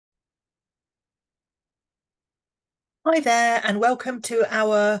Hi there, and welcome to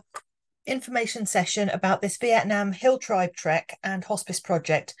our information session about this Vietnam Hilltribe Trek and Hospice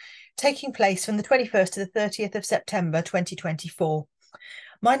project taking place from the 21st to the 30th of September 2024.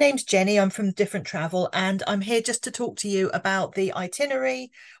 My name's Jenny, I'm from Different Travel, and I'm here just to talk to you about the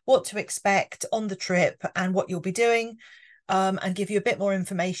itinerary, what to expect on the trip, and what you'll be doing, and give you a bit more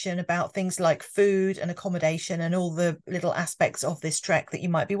information about things like food and accommodation and all the little aspects of this trek that you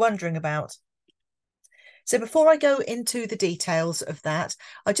might be wondering about. So before I go into the details of that,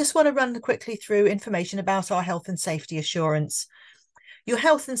 I just want to run quickly through information about our health and safety assurance. Your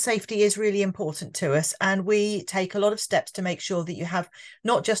health and safety is really important to us, and we take a lot of steps to make sure that you have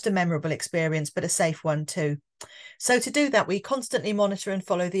not just a memorable experience, but a safe one too. So to do that, we constantly monitor and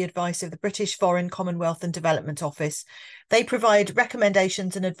follow the advice of the British Foreign, Commonwealth and Development Office. They provide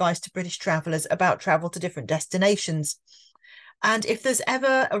recommendations and advice to British travellers about travel to different destinations. And if there's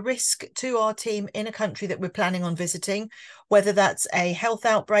ever a risk to our team in a country that we're planning on visiting, whether that's a health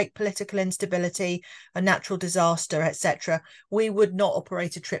outbreak, political instability, a natural disaster, etc., we would not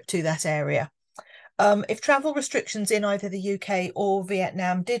operate a trip to that area. If travel restrictions in either the UK or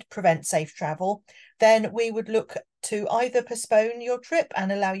Vietnam did prevent safe travel, then we would look to either postpone your trip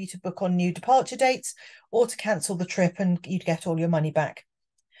and allow you to book on new departure dates, or to cancel the trip and you'd get all your money back.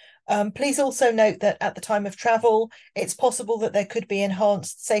 Please also note that at the time of travel, it's possible that there could be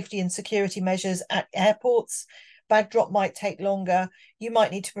enhanced safety and security measures at airports. Bag drop might take longer. You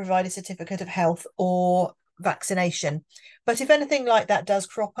might need to provide a certificate of health or vaccination. But if anything like that does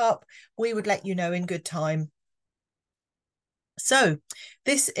crop up, we would let you know in good time. So,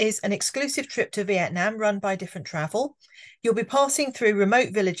 this is an exclusive trip to Vietnam run by Different Travel. You'll be passing through remote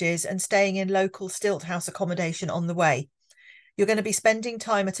villages and staying in local stilt house accommodation on the way. You're going to be spending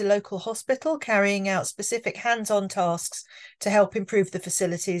time at a local hospital, carrying out specific hands-on tasks to help improve the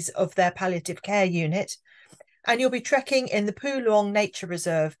facilities of their palliative care unit. And you'll be trekking in the Phu Luong Nature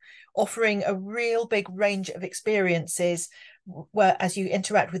Reserve, offering a real big range of experiences where as you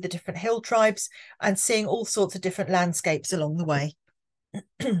interact with the different hill tribes and seeing all sorts of different landscapes along the way.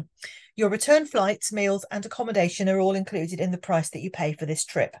 Your return flights, meals and accommodation are all included in the price that you pay for this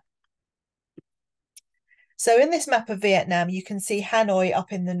trip. So in this map of Vietnam, you can see Hanoi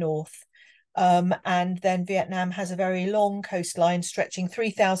up in the north. And then Vietnam has a very long coastline stretching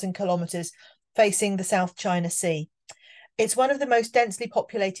 3,000 kilometres facing the South China Sea. It's one of the most densely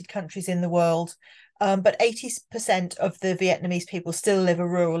populated countries in the world, but 80% of the Vietnamese people still live a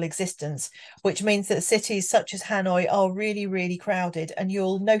rural existence, which means that cities such as Hanoi are really, really crowded. And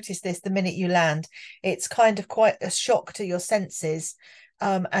you'll notice this the minute you land. It's kind of quite a shock to your senses,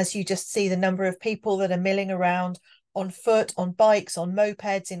 as you just see the number of people that are milling around on foot, on bikes, on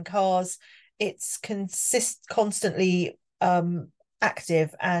mopeds, in cars. It's constantly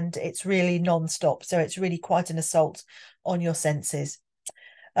active, and it's really non-stop. So it's really quite an assault on your senses.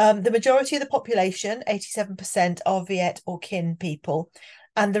 The majority of the population, 87%, are Viet or Kin people,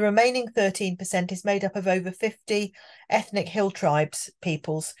 and the remaining 13% is made up of over 50 ethnic hill tribes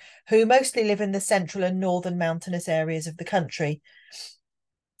peoples who mostly live in the central and northern mountainous areas of the country.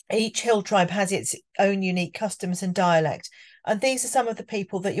 Each hill tribe has its own unique customs and dialect, and these are some of the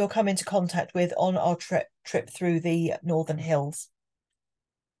people that you'll come into contact with on our trip through the Northern Hills.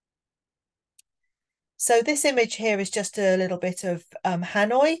 So this image here is just a little bit of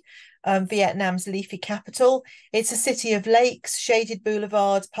Hanoi, Vietnam's leafy capital. It's a city of lakes, shaded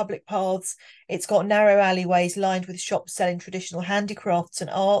boulevards, public paths. It's got narrow alleyways lined with shops selling traditional handicrafts and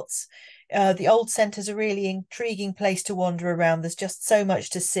arts. The old centre's a really intriguing place to wander around. There's just so much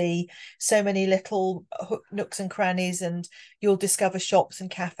to see, so many little nooks and crannies, and you'll discover shops and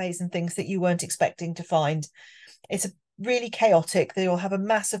cafes and things that you weren't expecting to find. It's a really chaotic. They'll have a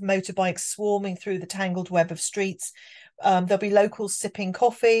mass of motorbikes swarming through the tangled web of streets. There'll be locals sipping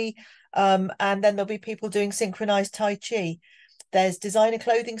coffee, and then there'll be people doing synchronized Tai Chi. There's designer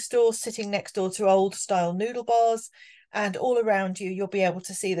clothing stores sitting next door to old style noodle bars. And all around you, you'll be able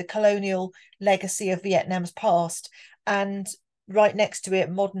to see the colonial legacy of Vietnam's past. And right next to it,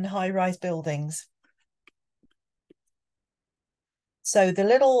 modern high rise buildings. So the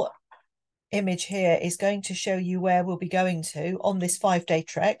little image here is going to show you where we'll be going to on this 5-day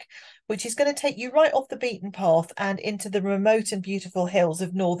trek, which is going to take you right off the beaten path and into the remote and beautiful hills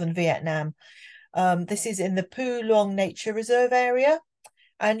of northern Vietnam. This is in the Phu Luong Nature Reserve area,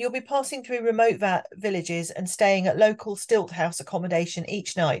 and you'll be passing through remote villages and staying at local stilt house accommodation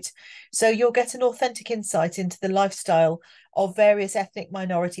each night. So you'll get an authentic insight into the lifestyle of various ethnic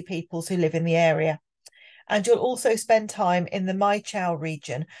minority peoples who live in the area. And you'll also spend time in the Mai Chau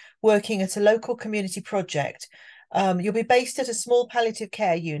region working at a local community project. You'll be based at a small palliative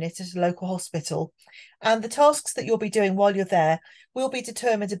care unit at a local hospital, and the tasks that you'll be doing while you're there will be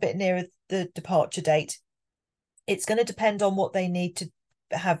determined a bit nearer the departure date. It's going to depend on what they need to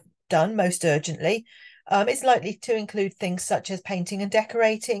have done most urgently. It's likely to include things such as painting and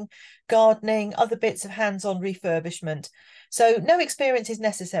decorating, gardening, other bits of hands-on refurbishment. So no experience is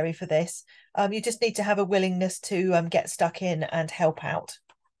necessary for this. You just need to have a willingness to get stuck in and help out.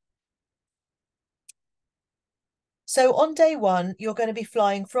 So on day one, you're going to be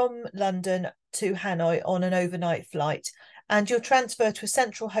flying from London to Hanoi on an overnight flight, and you'll transfer to a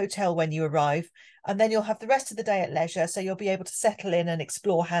central hotel when you arrive, and then you'll have the rest of the day at leisure, so you'll be able to settle in and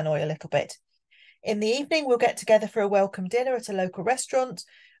explore Hanoi a little bit. In the evening, we'll get together for a welcome dinner at a local restaurant.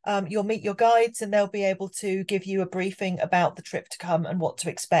 You'll meet your guides and they'll be able to give you a briefing about the trip to come and what to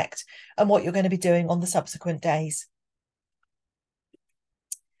expect and what you're going to be doing on the subsequent days.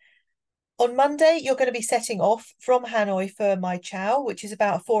 On Monday, you're going to be setting off from Hanoi for Mai Chau, which is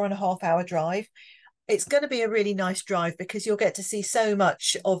about a 4.5 hour drive. It's going to be a really nice drive because you'll get to see so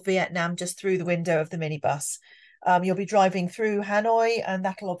much of Vietnam just through the window of the minibus. You'll be driving through Hanoi, and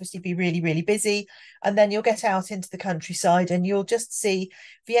that'll obviously be really, really busy. And then you'll get out into the countryside and you'll just see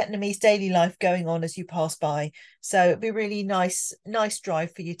Vietnamese daily life going on as you pass by. So it'll be a really nice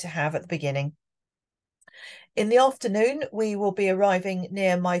drive for you to have at the beginning. In the afternoon, we will be arriving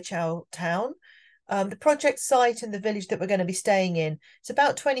near Mai Chau town. The project site and the village that we're going to be staying in, it's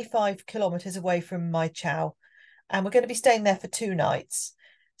about 25 kilometres away from Mai Chau, and we're going to be staying there for 2 nights.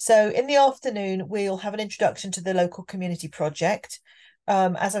 So in the afternoon, we'll have an introduction to the local community project.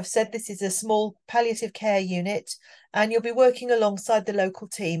 As I've said, this is a small palliative care unit, and you'll be working alongside the local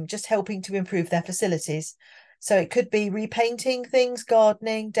team, just helping to improve their facilities. So it could be repainting things,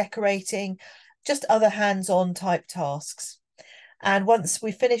 gardening, decorating, just other hands-on type tasks. And once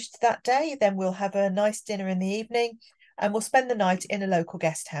we've finished that day, then we'll have a nice dinner in the evening and we'll spend the night in a local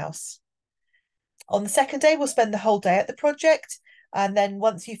guest house. On the second day, we'll spend the whole day at the project. And then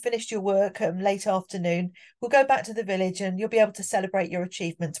once you've finished your work late afternoon, we'll go back to the village and you'll be able to celebrate your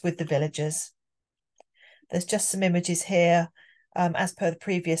achievements with the villagers. There's just some images here, as per the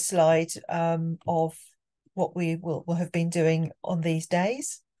previous slide, of what we will have been doing on these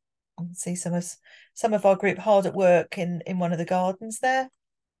days. You can see some of our group hard at work in one of the gardens there.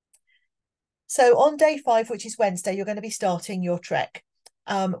 So on day 5, which is Wednesday, you're going to be starting your trek.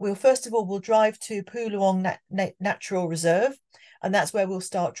 We'll first of all, we'll drive to Phu Luong Natural Reserve, and that's where we'll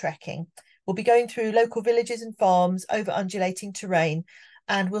start trekking. We'll be going through local villages and farms over undulating terrain,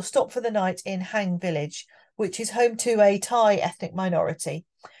 and we'll stop for the night in Hang Village, which is home to a Thai ethnic minority.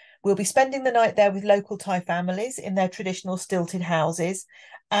 We'll be spending the night there with local Thai families in their traditional stilted houses,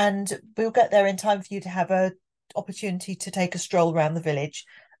 and we'll get there in time for you to have an opportunity to take a stroll around the village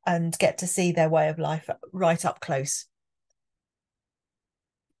and get to see their way of life right up close.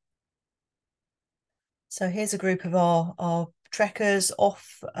 So here's a group of our trekkers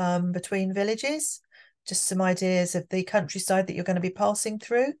off between villages, just some ideas of the countryside that you're going to be passing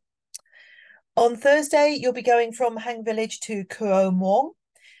through. On Thursday, you'll be going from Hang Village to Kuo Muong,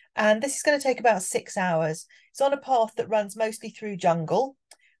 and this is going to take about 6 hours. It's on a path that runs mostly through jungle.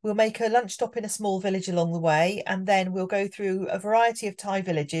 We'll make a lunch stop in a small village along the way, and then we'll go through a variety of Thai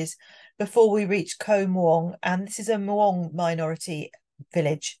villages before we reach Koh Muong, and this is a Muong minority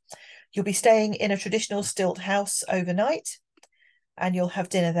village. You'll be staying in a traditional stilt house overnight, and you'll have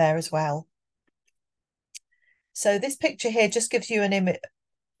dinner there as well. So this picture here just gives you an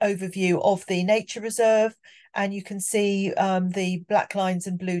overview of the nature reserve, and you can see the black lines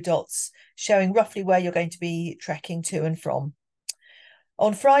and blue dots showing roughly where you're going to be trekking to and from.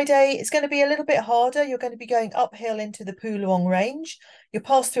 On Friday, it's going to be a little bit harder. You're going to be going uphill into the Phu Luong range. You'll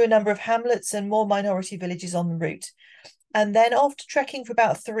pass through a number of hamlets and more minority villages on the route. And then after trekking for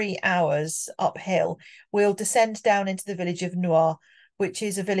about 3 hours uphill, we'll descend down into the village of Nuar, which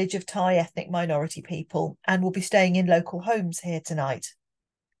is a village of Thai ethnic minority people, and we'll be staying in local homes here tonight.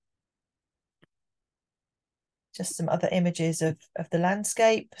 Just some other images of the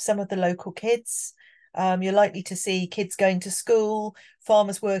landscape, some of the local kids. You're likely to see kids going to school,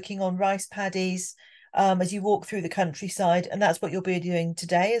 farmers working on rice paddies as you walk through the countryside, and that's what you'll be doing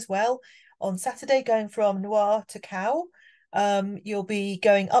today as well. On Saturday, going from Nuar to Khao, you'll be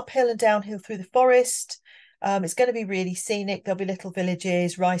going uphill and downhill through the forest. It's going to be really scenic. There'll be little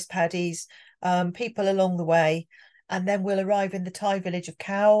villages, rice paddies, people along the way, and then we'll arrive in the Thai village of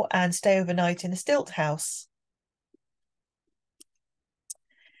Khao and stay overnight in a stilt house.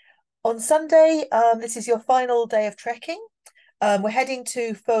 On Sunday, this is your final day of trekking. We're heading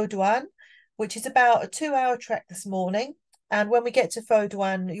to Pho Duan, which is about a 2-hour trek this morning. And when we get to Pho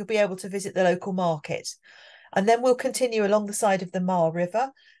Duan, you'll be able to visit the local market. And then we'll continue along the side of the Mar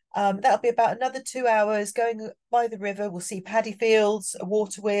River. That'll be about another 2 hours going by the river. We'll see paddy fields, a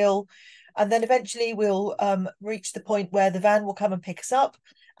water wheel, and then eventually we'll reach the point where the van will come and pick us up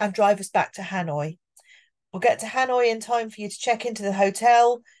and drive us back to Hanoi. We'll get to Hanoi in time for you to check into the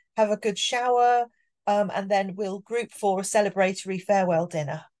hotel, have a good shower, and then we'll group for a celebratory farewell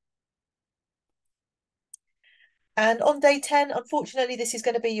dinner. And on day 10, unfortunately, this is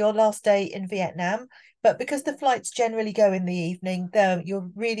going to be your last day in Vietnam. But because the flights generally go in the evening, you're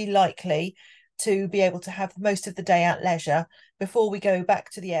really likely to be able to have most of the day at leisure before we go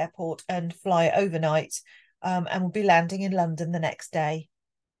back to the airport and fly overnight. And we'll be landing in London the next day.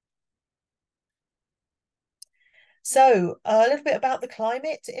 So a little bit about the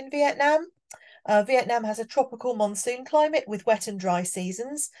climate in Vietnam. Vietnam has a tropical monsoon climate with wet and dry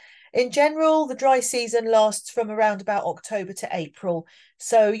seasons. In general, the dry season lasts from around about October to April.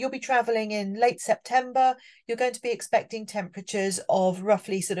 So you'll be travelling in late September. You're going to be expecting temperatures of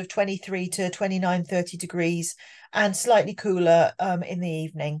roughly sort of 23 to 29, 30 degrees and slightly cooler in the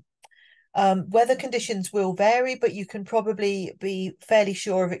evening. Weather conditions will vary, but you can probably be fairly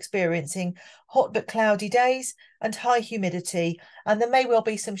sure of experiencing hot but cloudy days and high humidity. And there may well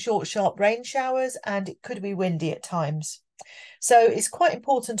be some short, sharp rain showers, and it could be windy at times. So it's quite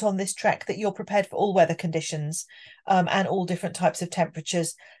important on this trek that you're prepared for all weather conditions and all different types of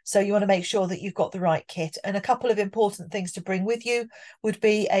temperatures. So you want to make sure that you've got the right kit. And a couple of important things to bring with you would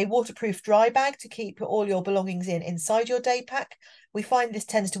be a waterproof dry bag to keep all your belongings inside your day pack. We find this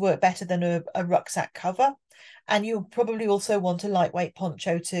tends to work better than a rucksack cover. And you'll probably also want a lightweight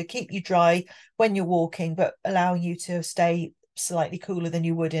poncho to keep you dry when you're walking, but allowing you to stay slightly cooler than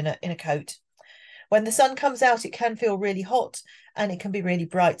you would in a coat. When the sun comes out, it can feel really hot and it can be really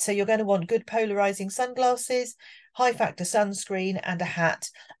bright. So you're going to want good polarizing sunglasses, high factor sunscreen and a hat.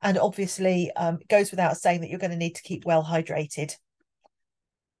 And obviously, it goes without saying that you're going to need to keep well hydrated.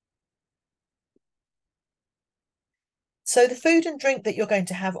 So the food and drink that you're going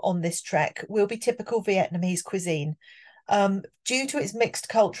to have on this trek will be typical Vietnamese cuisine. Due to its mixed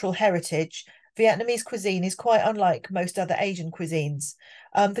cultural heritage, Vietnamese cuisine is quite unlike most other Asian cuisines.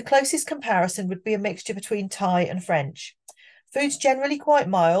 The closest comparison would be a mixture between Thai and French. Food's generally quite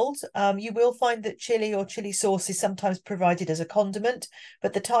mild. You will find that chili or chili sauce is sometimes provided as a condiment,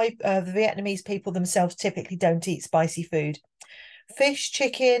 but the Vietnamese people themselves typically don't eat spicy food. Fish,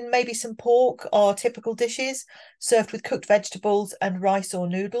 chicken, maybe some pork are typical dishes served with cooked vegetables and rice or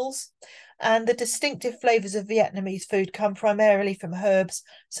noodles. And the distinctive flavours of Vietnamese food come primarily from herbs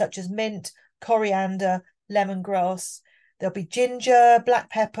such as mint, coriander, lemongrass. There'll be ginger, black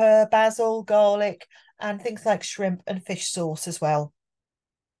pepper, basil, garlic, and things like shrimp and fish sauce as well.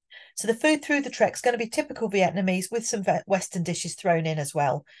 So the food through the trek is going to be typical Vietnamese with some Western dishes thrown in as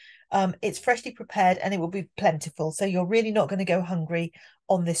well. It's freshly prepared and it will be plentiful. So you're really not going to go hungry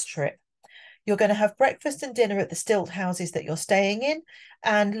on this trip. You're going to have breakfast and dinner at the stilt houses that you're staying in,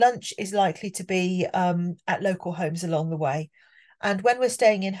 and lunch is likely to be at local homes along the way. And when we're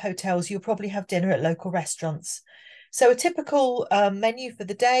staying in hotels, you'll probably have dinner at local restaurants. So a typical menu for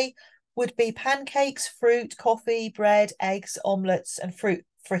the day would be pancakes, fruit, coffee, bread, eggs, omelettes, and fruit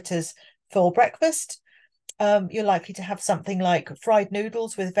fritters for breakfast. You're likely to have something like fried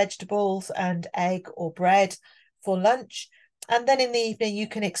noodles with vegetables and egg or bread for lunch. And then in the evening, you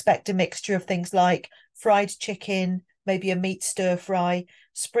can expect a mixture of things like fried chicken, maybe a meat stir fry,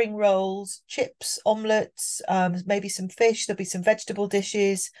 spring rolls, chips, omelettes, maybe some fish. There'll be some vegetable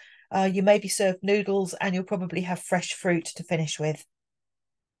dishes. You may be served noodles, and you'll probably have fresh fruit to finish with.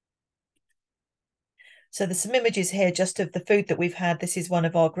 So there's some images here just of the food that we've had. This is one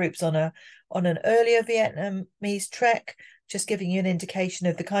of our groups on an earlier Vietnamese trek, just giving you an indication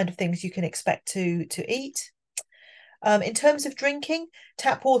of the kind of things you can expect to eat. In terms of drinking,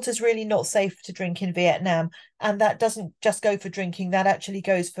 tap water is really not safe to drink in Vietnam. And that doesn't just go for drinking, that actually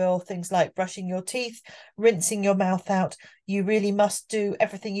goes for things like brushing your teeth, rinsing your mouth out. You really must do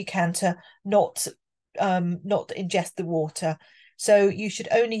everything you can to not ingest the water. So you should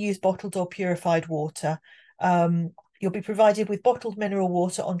only use bottled or purified water. You'll be provided with bottled mineral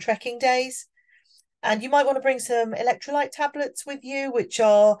water on trekking days. And you might want to bring some electrolyte tablets with you, which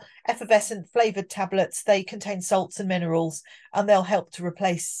are effervescent flavoured tablets. They contain salts and minerals, and they'll help to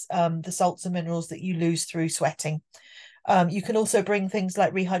replace the salts and minerals that you lose through sweating. You can also bring things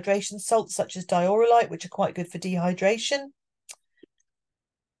like rehydration salts, such as diaurolite, which are quite good for dehydration.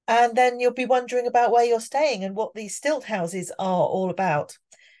 And then you'll be wondering about where you're staying and what these stilt houses are all about.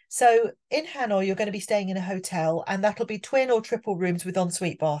 So in Hanoi, you're going to be staying in a hotel, and that'll be twin or triple rooms with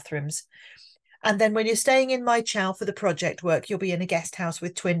ensuite bathrooms. And then when you're staying in Mai Chau for the project work, you'll be in a guest house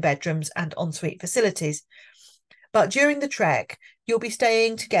with twin bedrooms and ensuite facilities. But during the trek, you'll be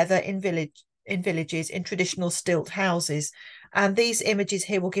staying together in villages in traditional stilt houses. And these images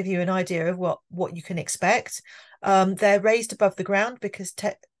here will give you an idea of what you can expect. They're raised above the ground because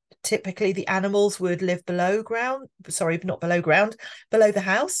typically the animals would live below ground. Sorry, not below ground, below the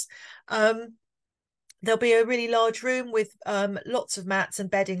house. There'll be a really large room with lots of mats and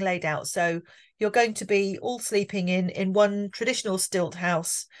bedding laid out. So you're going to be all sleeping in one traditional stilt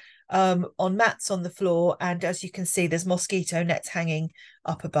house on mats on the floor. And as you can see, there's mosquito nets hanging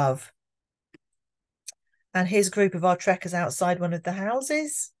up above. And here's a group of our trekkers outside one of the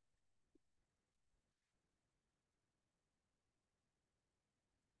houses.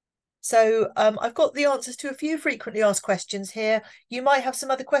 So I've got the answers to a few frequently asked questions here. You might have some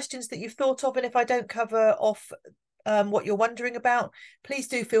other questions that you've thought of, and if I don't cover off what you're wondering about, please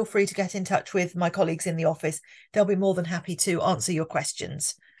do feel free to get in touch with my colleagues in the office. They'll be more than happy to answer your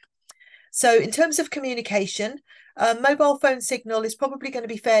questions. So in terms of communication, mobile phone signal is probably going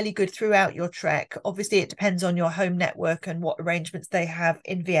to be fairly good throughout your trek. Obviously, it depends on your home network and what arrangements they have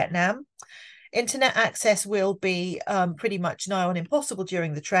in Vietnam. Internet access will be pretty much nigh on impossible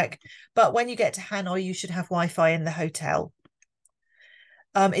during the trek, but when you get to Hanoi, you should have Wi-Fi in the hotel.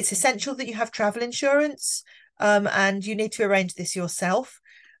 It's essential that you have travel insurance, and you need to arrange this yourself.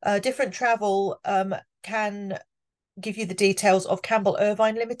 Different travel can give you the details of Campbell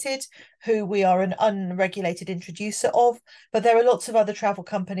Irvine Limited, who we are an unregulated introducer of, but there are lots of other travel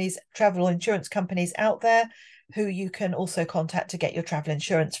companies, travel insurance companies out there who you can also contact to get your travel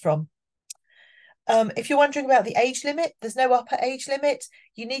insurance from. If you're wondering about the age limit, there's no upper age limit.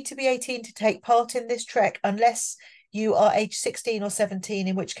 You need to be 18 to take part in this trek unless you are age 16 or 17,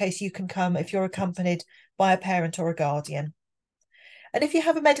 in which case you can come if you're accompanied by a parent or a guardian. And if you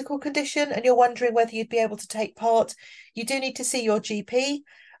have a medical condition and you're wondering whether you'd be able to take part, you do need to see your GP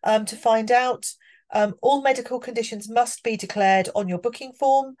to find out. All medical conditions must be declared on your booking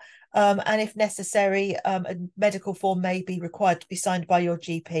form. And if necessary, a medical form may be required to be signed by your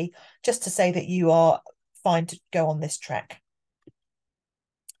GP, just to say that you are fine to go on this trek.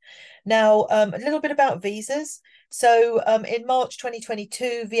 Now, a little bit about visas. So in March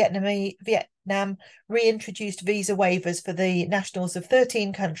 2022, Vietnam reintroduced visa waivers for the nationals of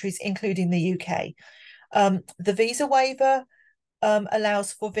 13 countries, including the UK. The visa waiver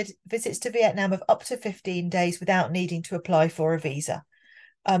allows for visits to Vietnam of up to 15 days without needing to apply for a visa.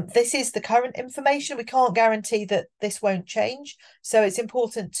 This is the current information. We can't guarantee that this won't change. So it's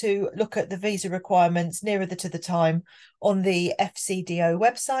important to look at the visa requirements nearer to the time on the FCDO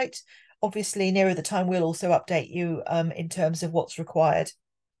website. Obviously, nearer the time, we'll also update you in terms of what's required.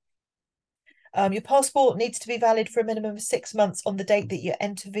 Your passport needs to be valid for a minimum of 6 months on the date that you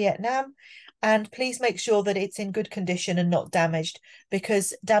enter Vietnam. And please make sure that it's in good condition and not damaged,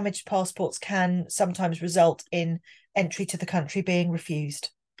 because damaged passports can sometimes result in entry to the country being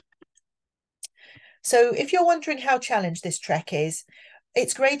refused. So if you're wondering how challenged this trek is,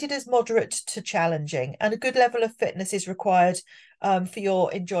 it's graded as moderate to challenging, and a good level of fitness is required for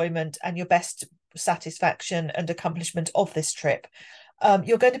your enjoyment and your best satisfaction and accomplishment of this trip.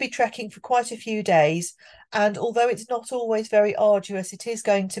 You're going to be trekking for quite a few days, and although it's not always very arduous, it is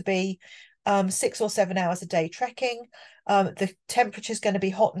going to be 6 or 7 hours a day trekking. The temperature is going to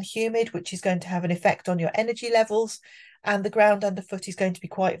be hot and humid, which is going to have an effect on your energy levels, and the ground underfoot is going to be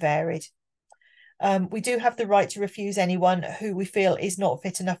quite varied. We do have the right to refuse anyone who we feel is not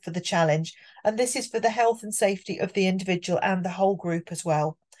fit enough for the challenge, and this is for the health and safety of the individual and the whole group as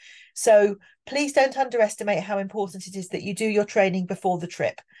well. So please don't underestimate how important it is that you do your training before the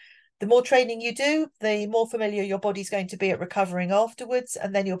trip. The more training you do, the more familiar your body's going to be at recovering afterwards,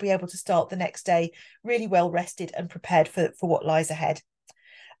 and then you'll be able to start the next day really well rested and prepared for what lies ahead.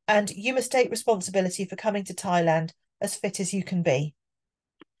 And you must take responsibility for coming to Thailand as fit as you can be.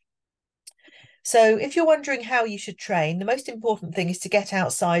 So if you're wondering how you should train, the most important thing is to get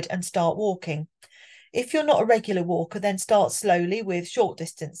outside and start walking. If you're not a regular walker, then start slowly with short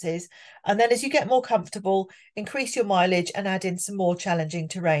distances. And then as you get more comfortable, increase your mileage and add in some more challenging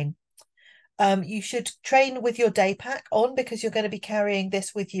terrain. You should train with your day pack on, because you're going to be carrying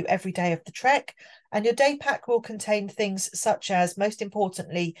this with you every day of the trek. And your day pack will contain things such as, most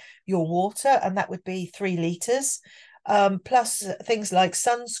importantly, your water, and that would be 3 litres. Plus things like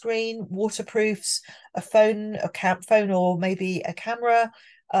sunscreen, waterproofs, a phone, phone, or maybe a camera.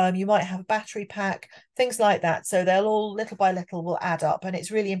 You might have a battery pack, things like that. So they'll all, little by little, will add up. And it's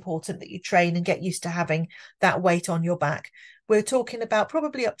really important that you train and get used to having that weight on your back. We're talking about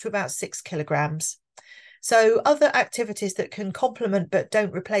probably up to about 6 kilograms. So other activities that can complement but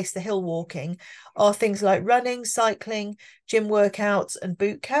don't replace the hill walking are things like running, cycling, gym workouts and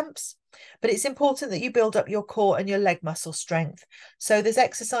boot camps. but it's important that you build up your core and your leg muscle strength. So there's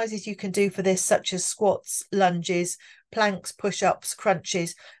exercises you can do for this, such as squats, lunges, planks, push-ups,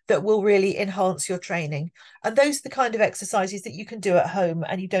 crunches, that will really enhance your training. And those are the kind of exercises that you can do at home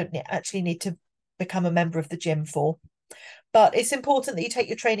and you don't actually need to become a member of the gym for. But it's important that you take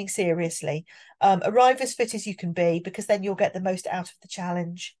your training seriously. Arrive as fit as you can be, because then you'll get the most out of the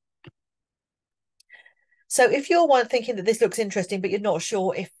challenge. So if you're one thinking that this looks interesting, but you're not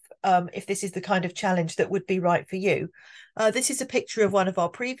sure if this is the kind of challenge that would be right for you, this is a picture of one of our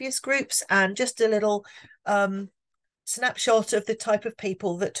previous groups and just a little snapshot of the type of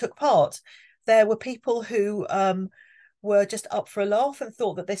people that took part. There were people who were just up for a laugh and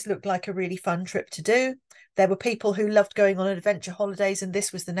thought that this looked like a really fun trip to do. There were people who loved going on adventure holidays, and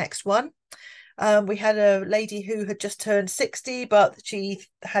this was the next one. We had a lady who had just turned 60, but she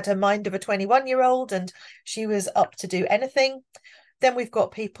had her mind of a 21-year-old and she was up to do anything. Then we've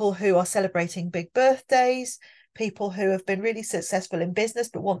got people who are celebrating big birthdays, people who have been really successful in business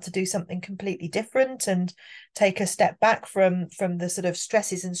but want to do something completely different and take a step back from the sort of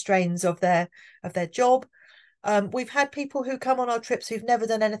stresses and strains of their job. We've had people who come on our trips who've never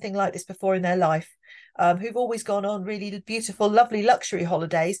done anything like this before in their life, who've always gone on really beautiful, lovely luxury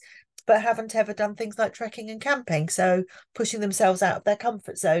holidays, but haven't ever done things like trekking and camping, so pushing themselves out of their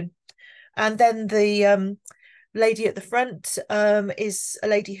comfort zone. And then the lady at the front is a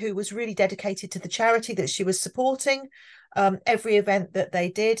lady who was really dedicated to the charity that she was supporting. Every event that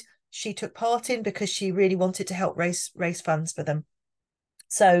they did, she took part in because she really wanted to help raise funds for them.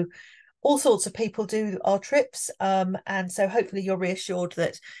 So all sorts of people do our trips, and so hopefully you're reassured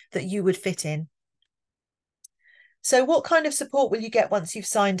that you would fit in. So what kind of support will you get once you've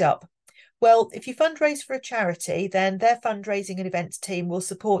signed up? Well, if you fundraise for a charity, then their fundraising and events team will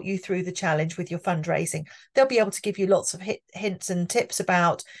support you through the challenge with your fundraising. They'll be able to give you lots of hints and tips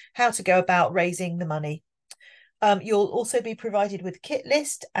about how to go about raising the money. You'll also be provided with a kit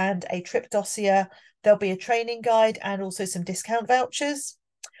list and a trip dossier. There'll be a training guide and also some discount vouchers.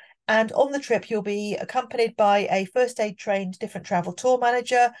 And on the trip, you'll be accompanied by a first aid trained different travel tour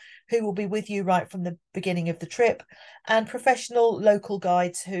manager who will be with you right from the beginning of the trip, and professional local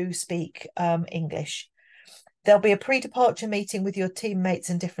guides who speak English. There'll be a pre-departure meeting with your teammates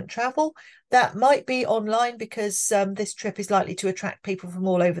and different travel. That might be online because this trip is likely to attract people from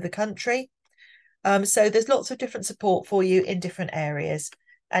all over the country. So there's lots of different support for you in different areas.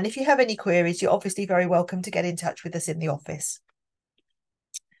 And if you have any queries, you're obviously very welcome to get in touch with us in the office.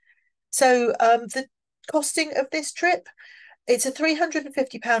 So the costing of this trip, it's a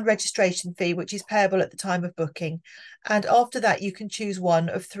 £350 registration fee, which is payable at the time of booking. And after that, you can choose one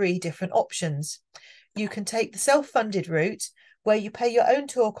of 3 different options. You can take the self-funded route, where you pay your own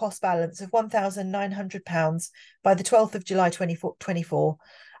tour cost balance of £1,900 by the 12th of July 2024.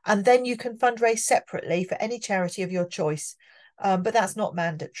 And then you can fundraise separately for any charity of your choice, but that's not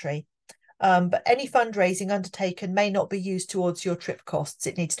mandatory. But any fundraising undertaken may not be used towards your trip costs.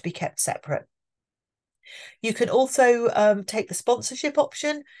 It needs to be kept separate. You can also take the sponsorship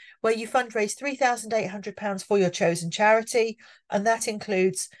option, where you fundraise £3,800 for your chosen charity, and that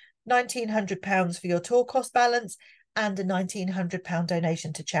includes £1,900 for your tour cost balance and a £1,900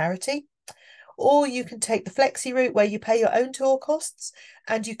 donation to charity. Or you can take the flexi route, where you pay your own tour costs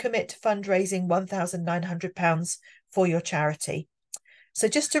and you commit to fundraising £1,900 for your charity. So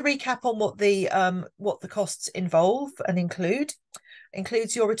just to recap on what the costs involve and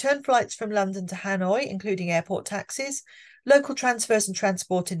includes your return flights from London to Hanoi, including airport taxis, local transfers and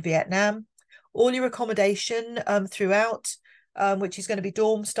transport in Vietnam, all your accommodation throughout, which is going to be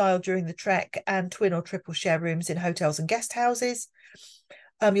dorm style during the trek, and twin or triple share rooms in hotels and guest houses.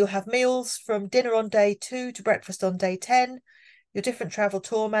 You'll have meals from dinner on day 2 to breakfast on day 10, your different travel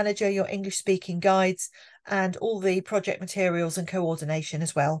tour manager, your English speaking guides, and all the project materials and coordination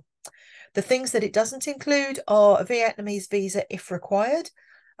as well. The things that it doesn't include are a Vietnamese visa if required,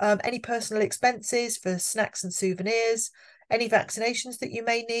 any personal expenses for snacks and souvenirs, any vaccinations that you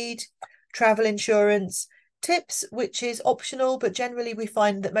may need, travel insurance, tips, which is optional, but generally we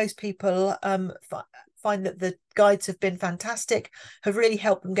find that most people find that the guides have been fantastic, have really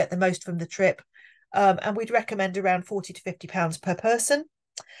helped them get the most from the trip. And we'd recommend around £40 to £50 per person.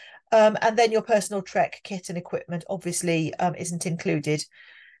 And then your personal trek kit and equipment obviously isn't included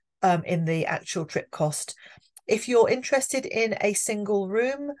in the actual trip cost. If you're interested in a single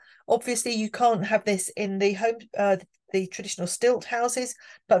room, obviously you can't have this in the the traditional stilt houses,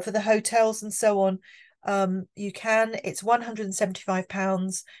 but for the hotels and so on, you can. It's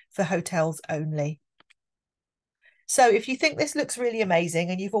 £175 for hotels only. So if you think this looks really amazing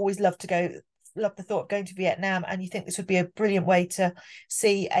and you've always loved to go love the thought of going to Vietnam and you think this would be a brilliant way to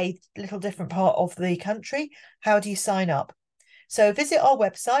see a little different part of the country, how do you sign up? So visit our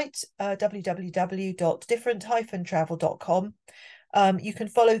website, www.different-travel.com. You can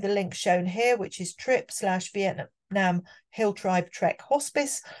follow the link shown here, which is trip/Vietnam Hilltribe Trek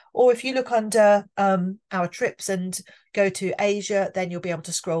Hospice. Or if you look under our trips and go to Asia, then you'll be able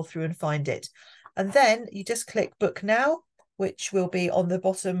to scroll through and find it. And then you just click book now, which will be on the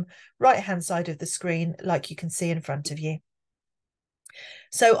bottom right-hand side of the screen, like you can see in front of you.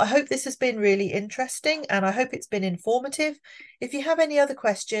 So I hope this has been really interesting and I hope it's been informative. If you have any other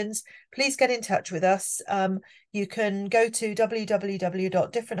questions, please get in touch with us. You can go to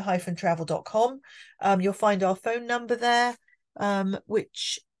www.different-travel.com. You'll find our phone number there,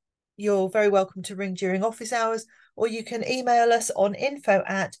 which you're very welcome to ring during office hours, or you can email us on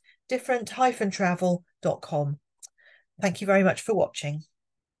info@different-travel.com. Thank you very much for watching.